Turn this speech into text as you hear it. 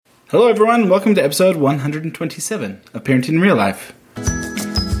Hello everyone, welcome to episode 127 of Parenting in Real Life.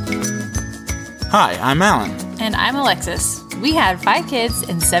 Hi, I'm Alan. And I'm Alexis. We had 5 kids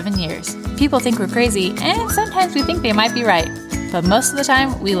in 7 years. People think we're crazy, and sometimes we think they might be right. But most of the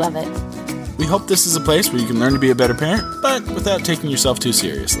time, we love it. We hope this is a place where you can learn to be a better parent, but without taking yourself too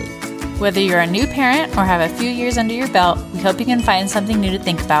seriously. Whether you're a new parent or have a few years under your belt, we hope you can find something new to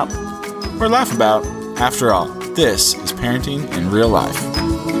think about. Or laugh about. After all, this is Parenting in Real Life.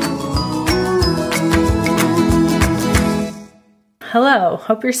 Hello.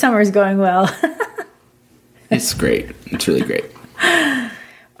 Hope your summer's going well. It's great. It's really great.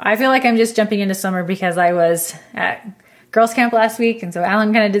 I feel like I'm just jumping into summer because I was at girls' camp last week, and so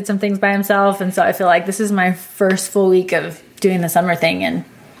Alan kind of did some things by himself, and so I feel like this is my first full week of doing the summer thing, and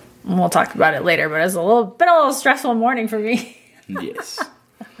we'll talk about it later, but it was a little stressful morning for me. Yes.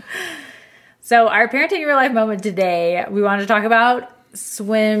 So our Parenting in Real Life moment today, we wanted to talk about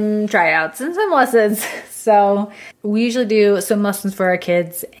swim tryouts and swim lessons. So we usually do swim lessons for our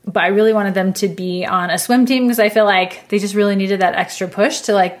kids, but I really wanted them to be on a swim team because I feel like they just really needed that extra push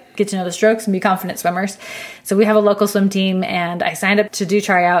to get to know the strokes and be confident swimmers. So we have a local swim team and I signed up to do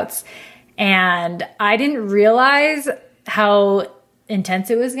tryouts, and I didn't realize how intense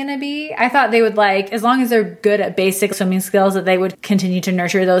it was going to be. I thought they would as long as they're good at basic swimming skills, that they would continue to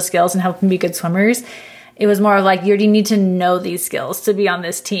nurture those skills and help them be good swimmers. It was more of you already need to know these skills to be on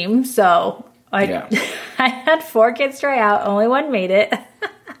this team. So I had 4 kids try out. Only one made it. A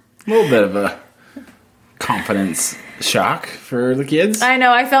little bit of a confidence shock for the kids. I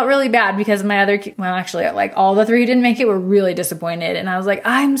know. I felt really bad because my other, all the 3 who didn't make it were really disappointed. And I was like,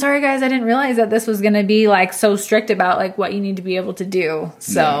 I'm sorry, guys. I didn't realize that this was going to be so strict about what you need to be able to do.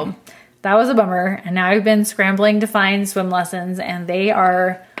 So that was a bummer. And now I've been scrambling to find swim lessons, and they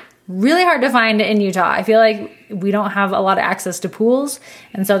are really hard to find in Utah. I feel like we don't have a lot of access to pools,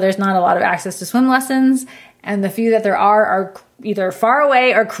 and so there's not a lot of access to swim lessons, and the few that there are either far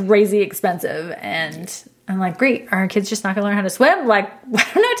away or crazy expensive. And I'm like, great, are our kids just not gonna learn how to swim? I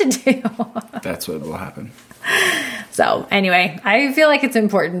don't know what to do. That's what will happen. So anyway, I feel like it's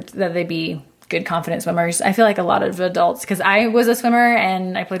important that they be good, confident swimmers. I feel like a lot of adults, because I was a swimmer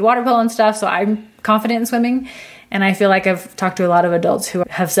and I played water polo and stuff, so I'm confident in swimming. And I feel like I've talked to a lot of adults who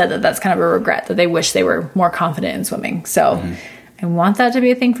have said that that's kind of a regret, that they wish they were more confident in swimming. So I want that to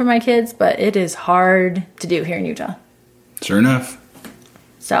be a thing for my kids, but it is hard to do here in Utah. Sure enough.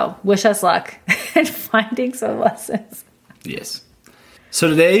 So wish us luck in finding swim lessons. Yes. So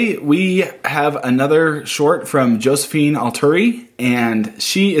today we have another short from Josephine Atluri, and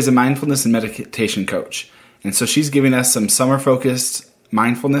she is a mindfulness and meditation coach. And so she's giving us some summer-focused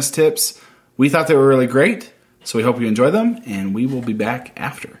mindfulness tips. We thought they were really great. So we hope you enjoy them, and we will be back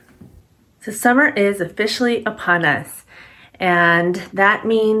after. So summer is officially upon us, and that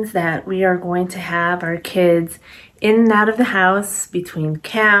means that we are going to have our kids in and out of the house between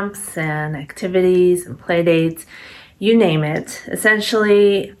camps and activities and play dates, you name it.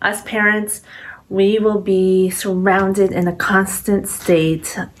 Essentially, us parents, we will be surrounded in a constant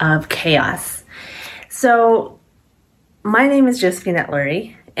state of chaos. So my name is Josephine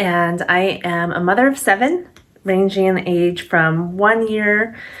Atluri, and I am a mother of 7, ranging in age from 1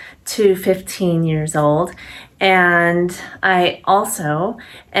 year to 15 years old. And I also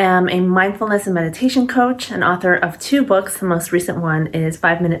am a mindfulness and meditation coach and author of 2 books. The most recent one is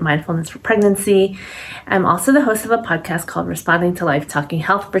 5-Minute Mindfulness for Pregnancy. I'm also the host of a podcast called Responding to Life, Talking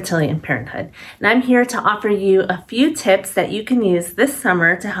Health, Fertility, and Parenthood. And I'm here to offer you a few tips that you can use this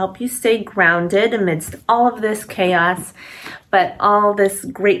summer to help you stay grounded amidst all of this chaos, but all this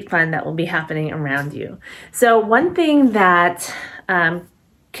great fun that will be happening around you. So one thing that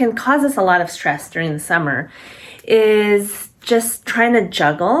can cause us a lot of stress during the summer is just trying to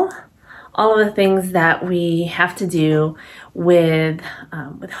juggle all of the things that we have to do with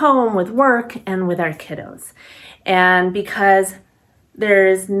home, with work, and with our kiddos. And because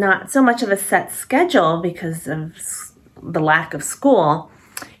there's not so much of a set schedule because of the lack of school,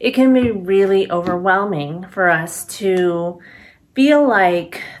 it can be really overwhelming for us to feel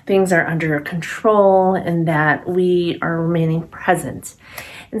like things are under control and that we are remaining present.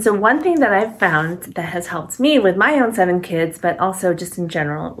 And so one thing that I've found that has helped me with my own 7 kids, but also just in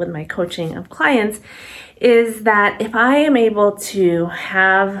general with my coaching of clients, is that if I am able to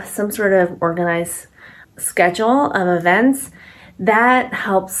have some sort of organized schedule of events, that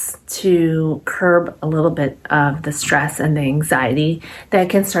helps to curb a little bit of the stress and the anxiety that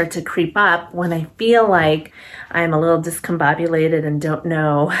can start to creep up when I feel like I'm a little discombobulated and don't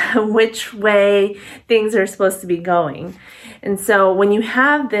know which way things are supposed to be going. And so when you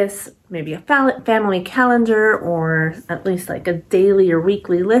have this maybe a family calendar, or at least like a daily or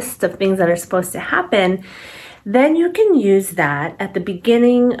weekly list of things that are supposed to happen, then you can use that at the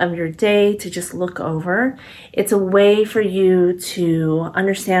beginning of your day to just look over. It's a way for you to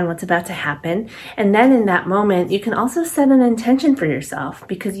understand what's about to happen. And then in that moment, you can also set an intention for yourself,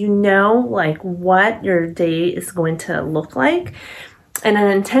 because you know like what your day is going to look like. And an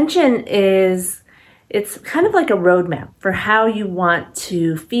intention it's kind of like a roadmap for how you want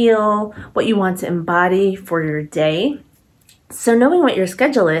to feel, what you want to embody for your day. So knowing what your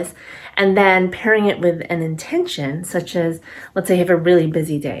schedule is, and then pairing it with an intention, such as, let's say you have a really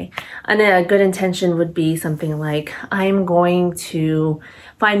busy day. And a good intention would be something like, I'm going to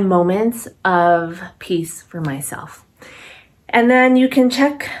find moments of peace for myself. And then you can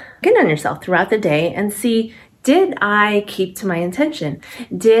check in on yourself throughout the day and see, did I keep to my intention?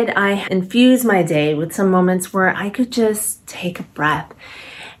 Did I infuse my day with some moments where I could just take a breath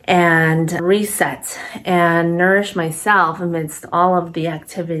and reset and nourish myself amidst all of the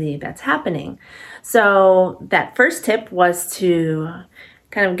activity that's happening? So that first tip was to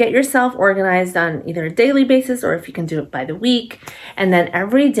kind of get yourself organized on either a daily basis, or if you can do it by the week. And then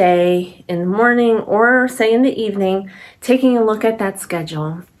every day in the morning, or say in the evening, taking a look at that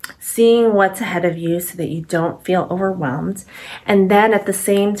schedule, seeing what's ahead of you so that you don't feel overwhelmed. And then at the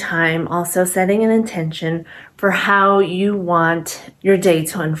same time, also setting an intention for how you want your day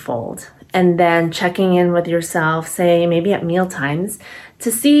to unfold. And then checking in with yourself, say maybe at meal times,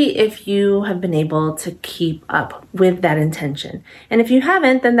 to see if you have been able to keep up with that intention. And if you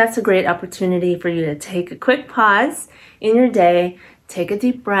haven't, then that's a great opportunity for you to take a quick pause in your day, take a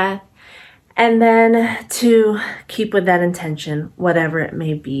deep breath, and then to keep with that intention, whatever it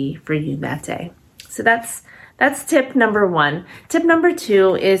may be for you that day. So that's tip number 1. Tip number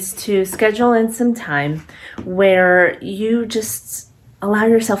 2 is to schedule in some time where you just allow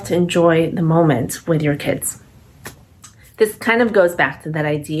yourself to enjoy the moment with your kids. This kind of goes back to that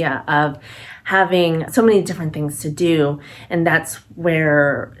idea of having so many different things to do, and that's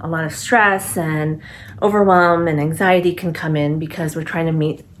where a lot of stress and overwhelm and anxiety can come in, because we're trying to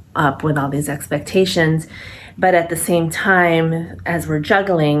meet up with all these expectations. But at the same time, as we're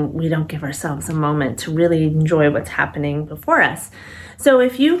juggling, we don't give ourselves a moment to really enjoy what's happening before us. So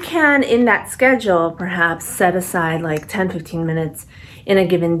if you can, in that schedule, perhaps set aside like 10-15 minutes in a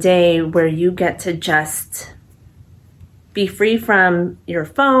given day where you get to just be free from your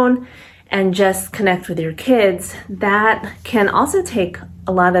phone and just connect with your kids, that can also take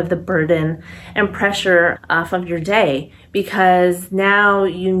a lot of the burden and pressure off of your day, because now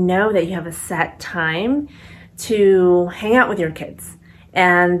you know that you have a set time to hang out with your kids,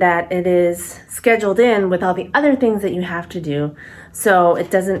 and that it is scheduled in with all the other things that you have to do, so it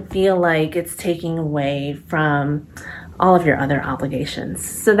doesn't feel like it's taking away from all of your other obligations.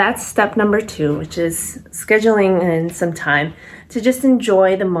 So that's step number 2, which is scheduling in some time to just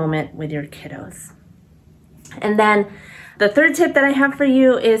enjoy the moment with your kiddos. And then the third tip that I have for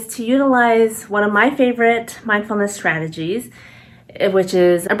you is to utilize one of my favorite mindfulness strategies, which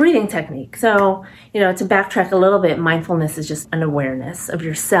is a breathing technique. So, to backtrack a little bit, mindfulness is just an awareness of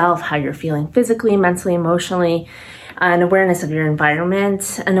yourself, how you're feeling physically, mentally, emotionally, an awareness of your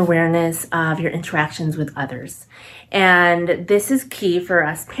environment, an awareness of your interactions with others. And this is key for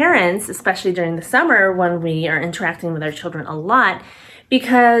us parents, especially during the summer when we are interacting with our children a lot,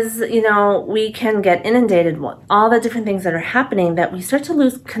 because, we can get inundated with all the different things that are happening that we start to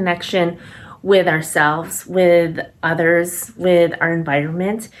lose connection with ourselves, with others, with our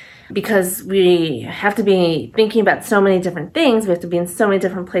environment, because we have to be thinking about so many different things. We have to be in so many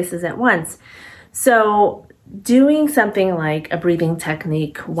different places at once. So doing something like a breathing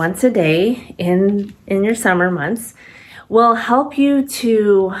technique once a day in your summer months will help you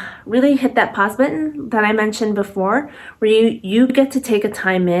to really hit that pause button that I mentioned before, where you get to take a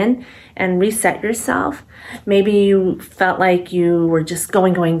time in and reset yourself. Maybe you felt like you were just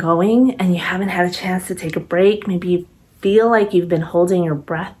going, and you haven't had a chance to take a break. Maybe you feel like you've been holding your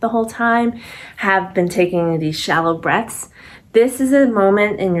breath the whole time, have been taking these shallow breaths. This is a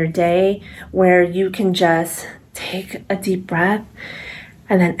moment in your day where you can just take a deep breath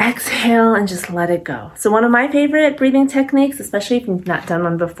and then exhale and just let it go. So one of my favorite breathing techniques, especially if you've not done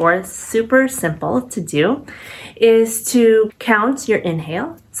one before, it's super simple to do, is to count your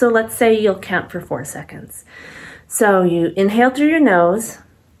inhale. So let's say you'll count for 4 seconds. So you inhale through your nose.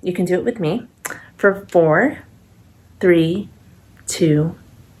 You can do it with me for 4, 3, 2,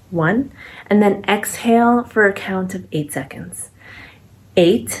 1, and then exhale for a count of 8 seconds.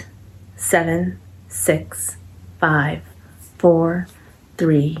 8, 7, 6, 5, 4,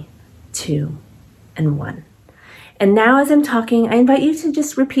 3, 2, and 1. And now as I'm talking, I invite you to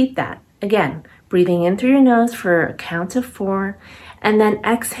just repeat that. Again, breathing in through your nose for a count of 4, and then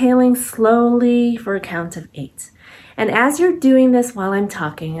exhaling slowly for a count of 8. And as you're doing this while I'm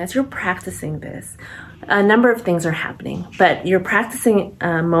talking, as you're practicing this, a number of things are happening, but you're practicing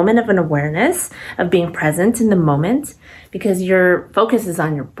a moment of an awareness of being present in the moment because your focus is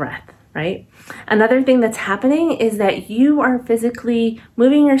on your breath, right? Another thing that's happening is that you are physically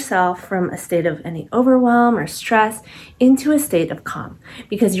moving yourself from a state of any overwhelm or stress into a state of calm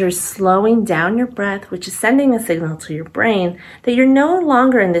because you're slowing down your breath, which is sending a signal to your brain that you're no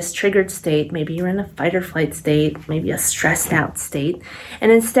longer in this triggered state. Maybe you're in a fight or flight state, maybe a stressed out state,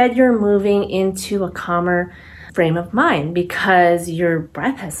 and instead you're moving into a calmer frame of mind because your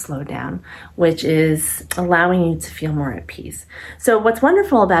breath has slowed down, which is allowing you to feel more at peace. So what's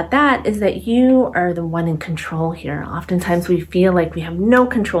wonderful about that is that you are the one in control here. Oftentimes we feel like we have no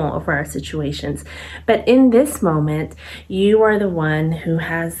control over our situations, but in this moment, you are the one who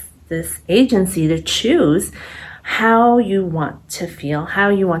has this agency to choose how you want to feel, how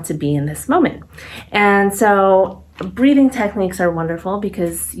you want to be in this moment. And so breathing techniques are wonderful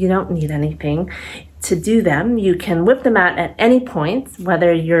because you don't need anything to do them. You can whip them out at any point,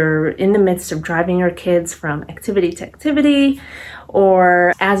 whether you're in the midst of driving your kids from activity to activity,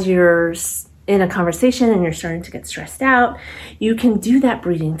 or as you're in a conversation and you're starting to get stressed out, you can do that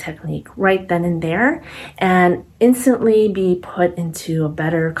breathing technique right then and there and instantly be put into a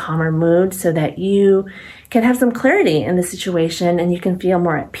better, calmer mood so that you can have some clarity in the situation and you can feel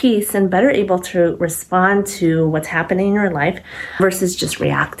more at peace and better able to respond to what's happening in your life versus just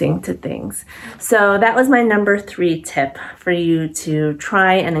reacting to things. So that was my number 3 tip for you to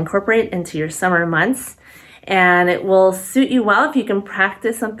try and incorporate into your summer months. And it will suit you well if you can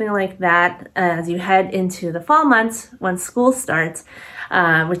practice something like that as you head into the fall months when school starts,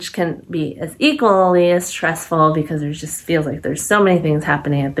 which can be as equally as stressful because there just feels like there's so many things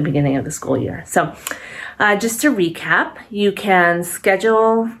happening at the beginning of the school year. So just to recap, you can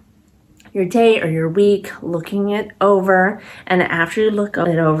schedule your day or your week, looking it over, and after you look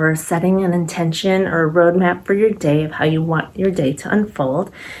it over, setting an intention or a roadmap for your day of how you want your day to unfold,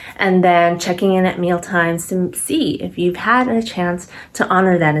 and then checking in at meal times to see if you've had a chance to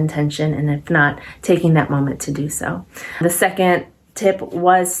honor that intention, and if not, taking that moment to do so. The second tip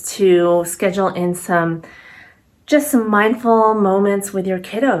was to schedule in some mindful moments with your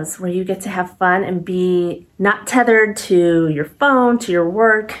kiddos where you get to have fun and be not tethered to your phone, to your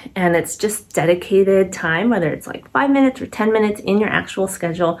work, and it's just dedicated time, whether it's like 5 minutes or 10 minutes in your actual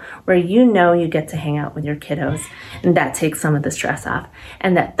schedule where you know you get to hang out with your kiddos, and that takes some of the stress off.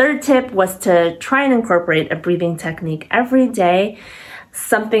 And that third tip was to try and incorporate a breathing technique every day.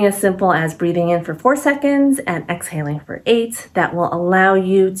 Something as simple as breathing in for 4 seconds and exhaling for 8 that will allow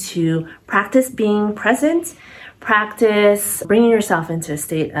you to practice being present, practice bringing yourself into a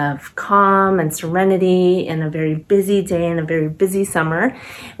state of calm and serenity in a very busy day and a very busy summer,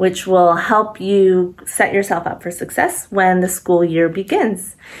 which will help you set yourself up for success when the school year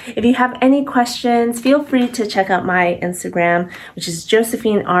begins. If you have any questions, feel free to check out my Instagram, which is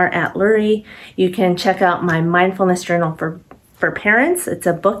Josephine R. Atluri. You can check out my mindfulness journal for parents. It's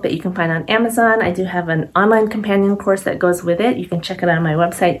a book that you can find on Amazon. I do have an online companion course that goes with it. You can check it out on my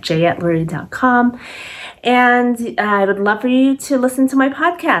website, jatluri.com. And I would love for you to listen to my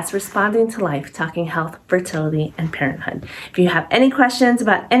podcast, Responding to Life, Talking Health, Fertility, and Parenthood. If you have any questions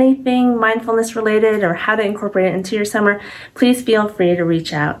about anything mindfulness related or how to incorporate it into your summer, please feel free to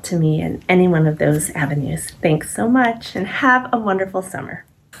reach out to me in any one of those avenues. Thanks so much and have a wonderful summer.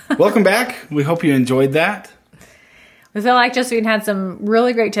 Welcome back. We hope you enjoyed that. We feel like Josephine had some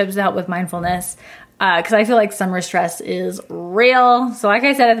really great tips to help with mindfulness because I feel like summer stress is real. So like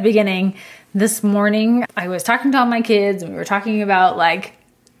I said at the beginning, this morning I was talking to all my kids and we were talking about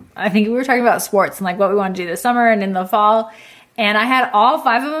I think we were talking about sports and what we want to do this summer and in the fall. And I had all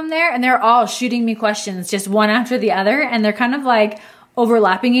 5 of them there and they're all shooting me questions just one after the other. And they're kind of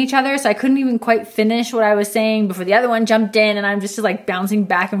overlapping each other. So I couldn't even quite finish what I was saying before the other one jumped in and I'm just bouncing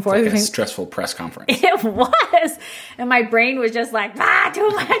back and forth. It's like a stressful press conference. It was. And my brain was just too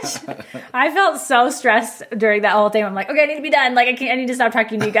much. I felt so stressed during that whole thing. I'm okay, I need to be done. I need to stop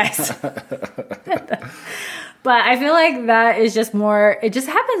talking to you guys. But I feel like that is just more, it just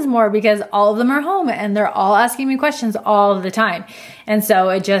happens more because all of them are home and they're all asking me questions all the time. And so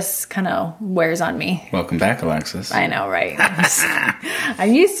it just kind of wears on me. Welcome back, Alexis. I know, right?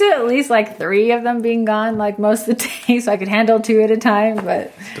 I'm used to at least 3 of them being gone most of the day so I could handle 2 at a time.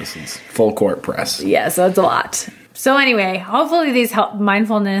 But this is full court press. Yeah, so it's a lot. So anyway, hopefully these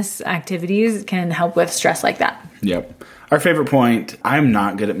mindfulness activities can help with stress like that. Yep. Our favorite point, I'm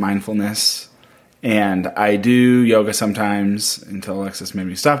not good at mindfulness. And I do yoga sometimes until Alexis made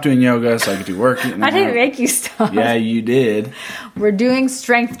me stop doing yoga so I could do working. I didn't make you stop. Yeah, you did. We're doing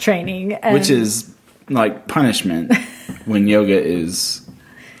strength training. Which is like punishment when yoga is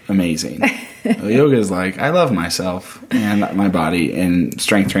amazing. Yoga is like, I love myself and my body, and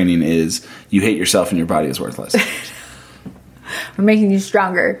strength training is you hate yourself and your body is worthless. We're making you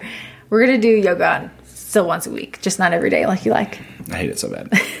stronger. We're going to do yoga still once a week, just not every day like you like. I hate it so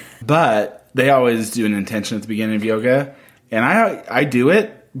bad. But they always do an intention at the beginning of yoga, and I do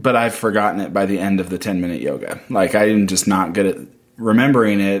it, but I've forgotten it by the end of the 10-minute yoga. Like, I'm just not good at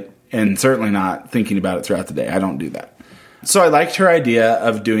remembering it, and certainly not thinking about it throughout the day. I don't do that. So I liked her idea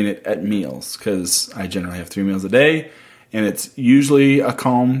of doing it at meals, because I generally have 3 meals a day, and it's usually a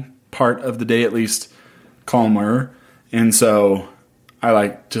calm part of the day, at least calmer. And so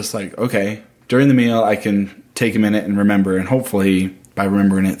I okay, during the meal I can take a minute and remember, and hopefully by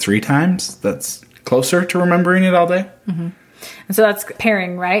remembering it 3 times, that's closer to remembering it all day. Mm-hmm. And so that's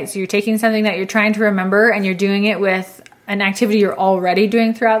pairing, right? So you're taking something that you're trying to remember and you're doing it with an activity you're already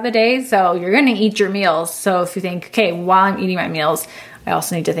doing throughout the day. So you're going to eat your meals. So if you think, okay, while I'm eating my meals, I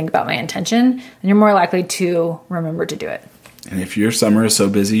also need to think about my intention, then you're more likely to remember to do it. And if your summer is so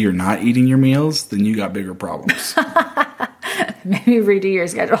busy you're not eating your meals, then you got bigger problems. Maybe redo your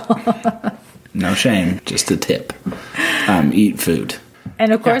schedule. No shame, just a tip. Eat food.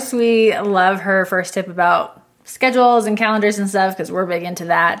 And of course, we love her first tip about schedules and calendars and stuff, because we're big into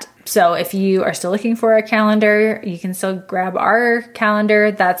that. So if you are still looking for a calendar, you can still grab our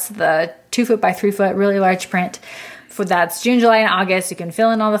calendar. That's the 2 foot by 3 foot, really large print. That's June, July, and August. You can fill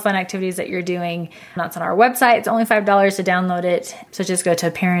in all the fun activities that you're doing. That's on our website. It's only $5 to download it. So just go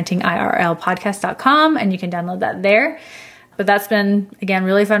to parentingirlpodcast.com and you can download that there. But that's been, again,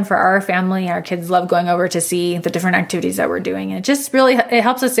 really fun for our family. Our kids love going over to see the different activities that we're doing. And it just really, it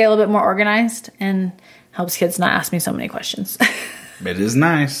helps us stay a little bit more organized and helps kids not ask me so many questions. It is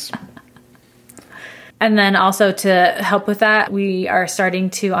nice. And then also to help with that, we are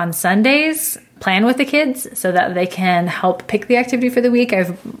starting to, on Sundays, plan with the kids so that they can help pick the activity for the week.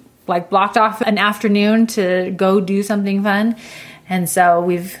 I've blocked off an afternoon to go do something fun. And so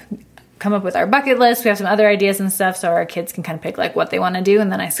we've come up with our bucket list. We have some other ideas and stuff so our kids can kind of pick what they want to do,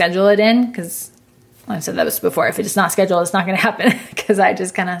 and then I schedule it in, because I said that was before, if it's not scheduled, it's not going to happen, because I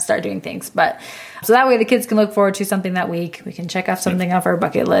just kind of start doing things. But so that way the kids can look forward to something that week. We can check off something off our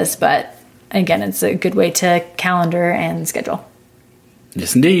bucket list, but again, it's a good way to calendar and schedule.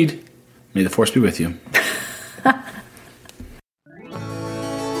 Yes, indeed. May the force be with you.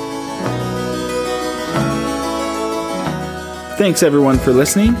 Thanks, everyone, for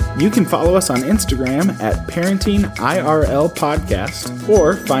listening. You can follow us on Instagram at Parenting IRL Podcast,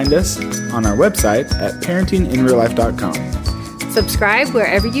 or find us on our website at parentinginreallife.com. Subscribe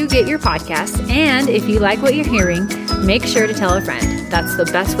wherever you get your podcasts, and if you like what you're hearing, make sure to tell a friend. That's the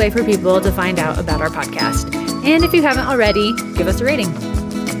best way for people to find out about our podcast. And if you haven't already, give us a rating.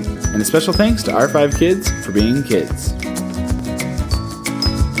 And a special thanks to our 5 kids for being kids.